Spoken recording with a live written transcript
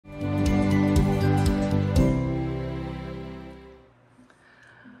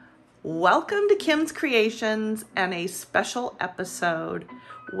Welcome to Kim's Creations and a special episode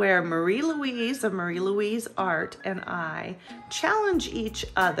where Marie-Louise of Marie-Louise Art and I challenge each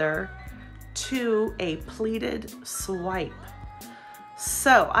other to a pleated swipe.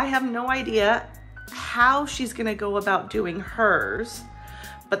 So I have no idea how she's going to go about doing hers,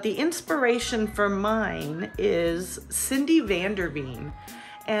 but the inspiration for mine is Cindy Vanderveen,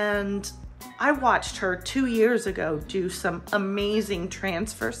 and I watched her 2 years ago do some amazing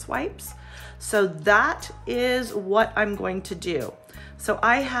transfer swipes. So that is what I'm going to do. So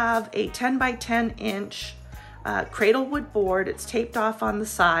I have a 10 by 10 inch cradle wood board. It's taped off on the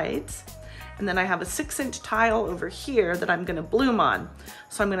sides. And then I have a 6-inch tile over here that I'm gonna bloom on.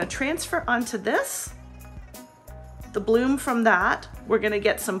 So I'm gonna transfer onto this, the bloom from that. We're gonna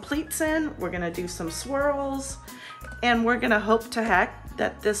get some pleats in, we're gonna do some swirls, and we're gonna hope to heck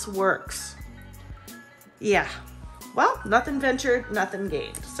that this works. Yeah, well, nothing ventured, nothing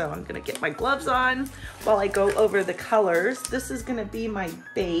gained. So I'm gonna get my gloves on while I go over the colors. This is gonna be my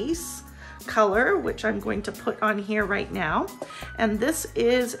base color, which I'm going to put on here right now. And this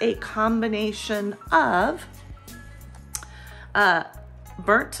is a combination of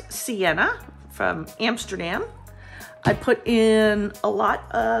burnt sienna from Amsterdam. I put in a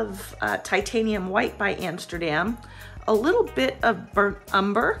lot of titanium white by Amsterdam, a little bit of burnt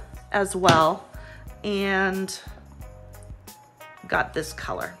umber as well, and got this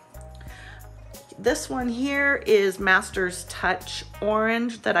color. This one here is Master's Touch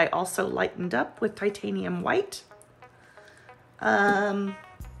Orange that I also lightened up with titanium white. I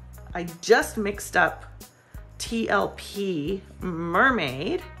just mixed up TLP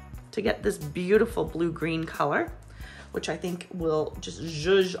Mermaid to get this beautiful blue-green color, which I think will just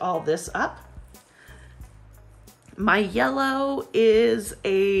zhuzh all this up. My yellow is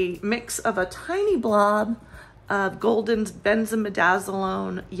a mix of a tiny blob of Golden's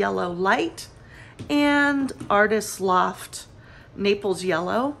Benzimidazzolone Yellow Light and Artist Loft Naples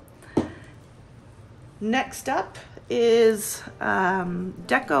Yellow. Next up is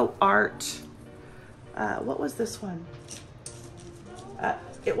Deco Art. What was this one?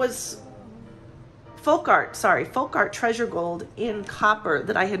 It was Folk Art Treasure Gold in copper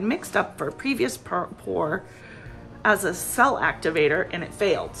that I had mixed up for a previous pour as a cell activator, and it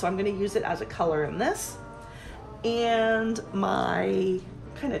failed. So I'm going to use it as a color in this. And my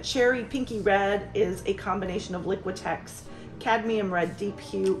kind of cherry pinky red is a combination of Liquitex, cadmium red, deep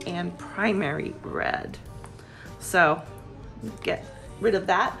hue, and primary red. So get rid of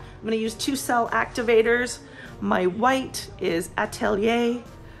that. I'm going to use 2 cell activators. My white is Atelier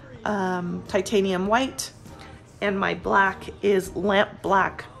titanium white, and my black is lamp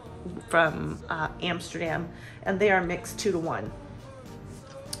black from Amsterdam, and they are mixed 2 to 1.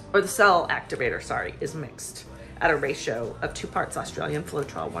 Or the cell activator, sorry, is mixed at a ratio of 2 parts Australian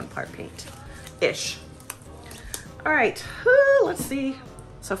Floetrol, 1 part paint-ish. All right, let's see.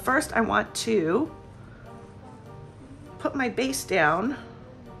 So first I want to put my base down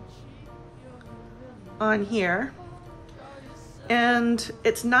on here, and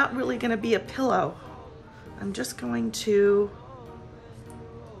it's not really gonna be a pillow. I'm just going to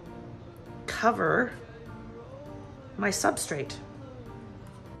cover my substrate.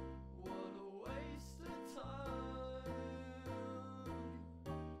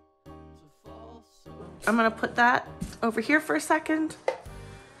 I'm gonna put that over here for a second,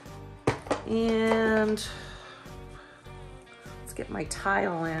 and let's get my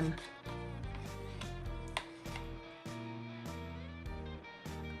tile in.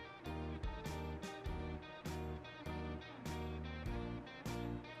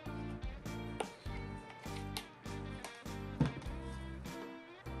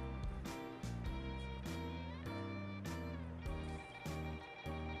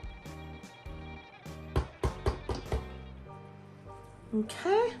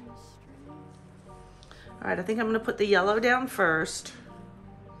 Okay. All right, I think I'm gonna put the yellow down first.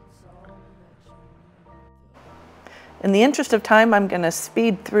 In the interest of time, I'm gonna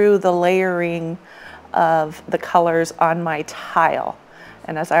speed through the layering of the colors on my tile.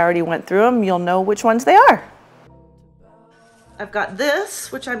 And as I already went through them, you'll know which ones they are. I've got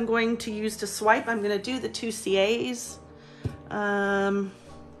this, which I'm going to use to swipe. I'm gonna do the 2 CAs. I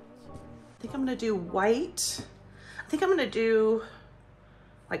think I'm gonna do white. I think I'm gonna do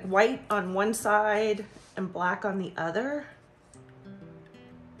like white on one side and black on the other,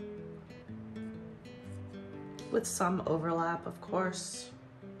 with some overlap, of course.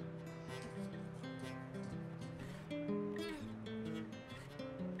 I've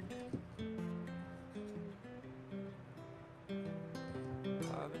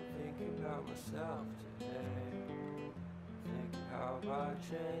been thinking about myself today, thinking how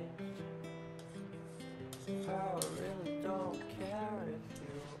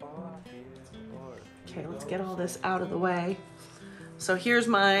Okay, let's get all this out of the way. So here's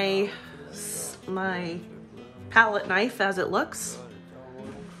my palette knife as it looks.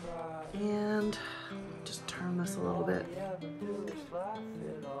 And just turn this a little bit.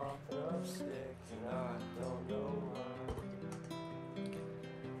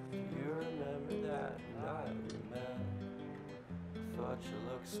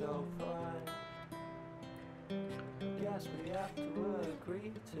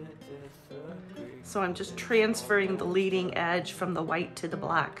 So I'm just transferring the leading edge from the white to the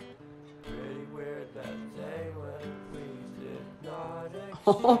black.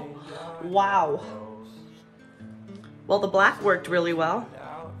 Oh, wow. Well, the black worked really well.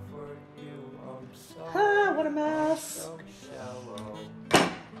 Ah, what a mess.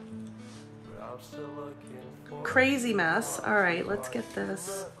 Crazy mess. All right, let's get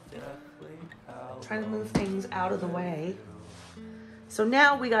this. Try to move things out of the way. So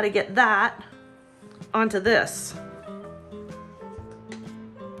now we got to get that onto this.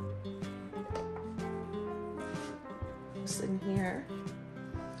 This in here.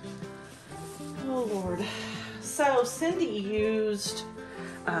 Oh Lord. So Cindy used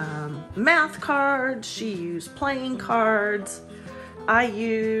math cards. She used playing cards. I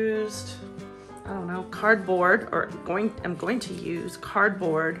used, I don't know, cardboard, or I'm going to use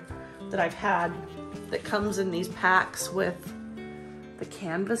cardboard that I've had that comes in these packs with the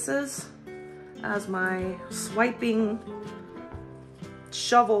canvases as my swiping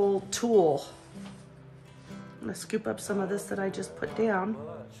shovel tool. I'm gonna scoop up some of this that I just put down,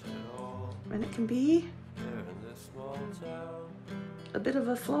 and it can be a bit of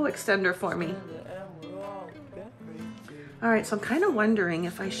a flow extender for me. All right, so I'm kind of wondering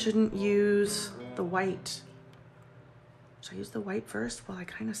if I shouldn't use the white. Should I use the white first? Well, I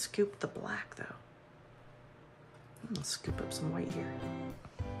kind of scooped the black though. I'll scoop up some white here.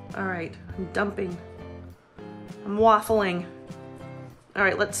 All right, I'm dumping. I'm waffling. All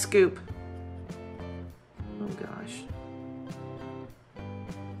right, let's scoop. Oh gosh.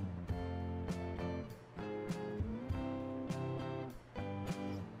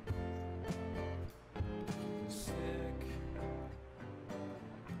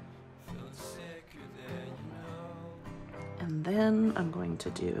 And then I'm going to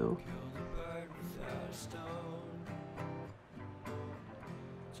do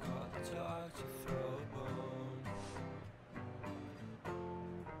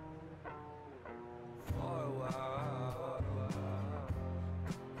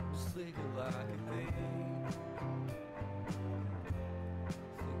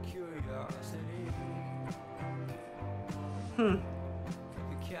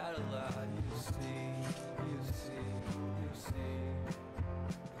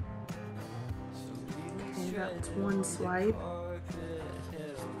that's one swipe.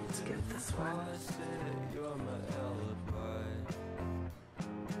 Let's get this one.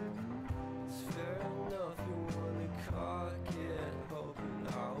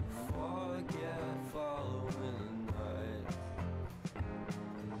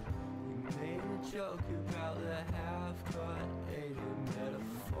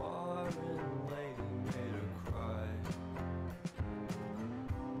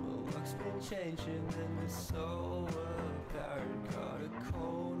 Changing and it's so apparent. Got a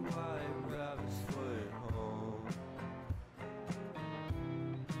cold white rabbit's foot at home.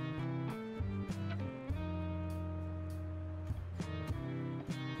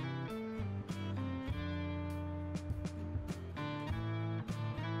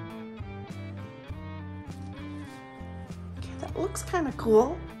 Okay, that looks kind of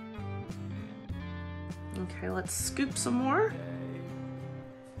cool. Okay, let's scoop some more.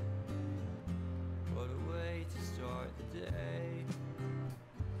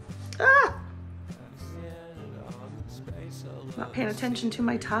 Not paying attention to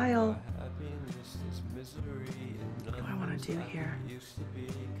my tile. What do I want to do here?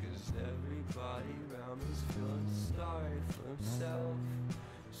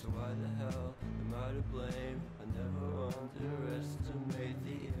 So why the hell am I to blame? I never underestimate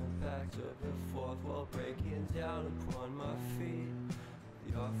the impact of the fourth wall breaking down upon my feet.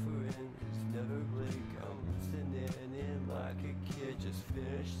 The offering is never bleak. I'm listening in like a kid. Just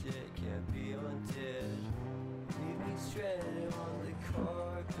finished it, can't be undid. Leave me stranded on the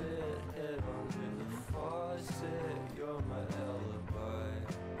carpet, head under the faucet. You're my alibi.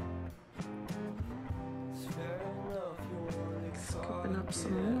 It's fair enough, you wanna Scooping up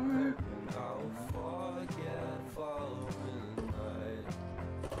some more. I'll forget following the night.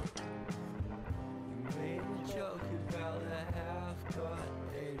 You made a joke about the half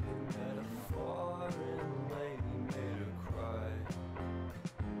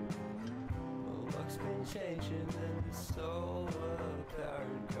changing and it's so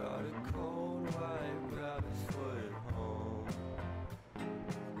apparent. Got a cold white rabbit's foot at home.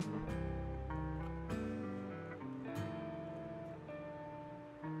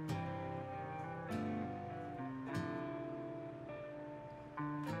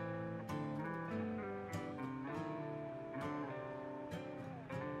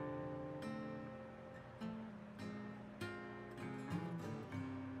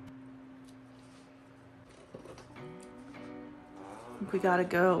 We gotta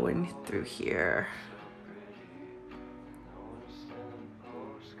go in through here.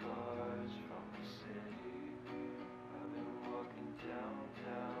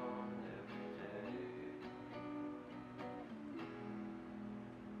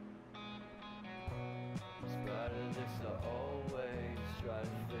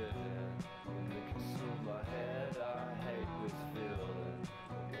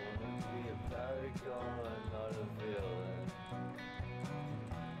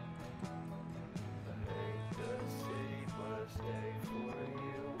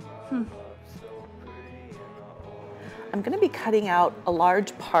 I'm going to be cutting out a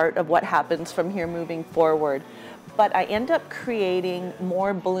large part of what happens from here moving forward, but I end up creating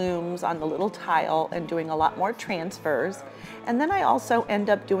more blooms on the little tile and doing a lot more transfers. And then I also end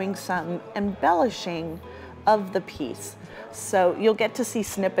up doing some embellishing of the piece. So you'll get to see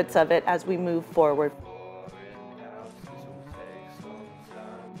snippets of it as we move forward.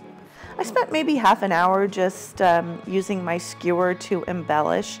 I spent maybe half an hour just using my skewer to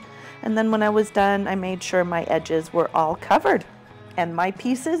embellish. And then when I was done, I made sure my edges were all covered. And my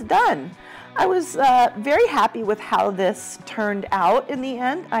piece is done. I was very happy with how this turned out in the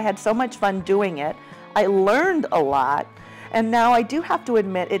end. I had so much fun doing it. I learned a lot. And now I do have to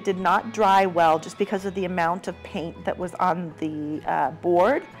admit it did not dry well just because of the amount of paint that was on the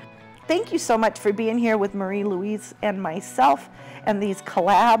board. Thank you so much for being here with Marie-Louise and myself and these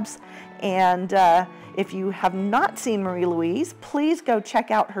collabs. And if you have not seen Marie-Louise, please go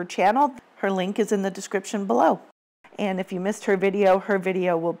check out her channel. Her link is in the description below. And if you missed her video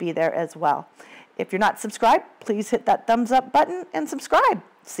will be there as well. If you're not subscribed, please hit that thumbs up button and subscribe.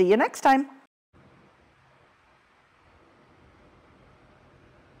 See you next time.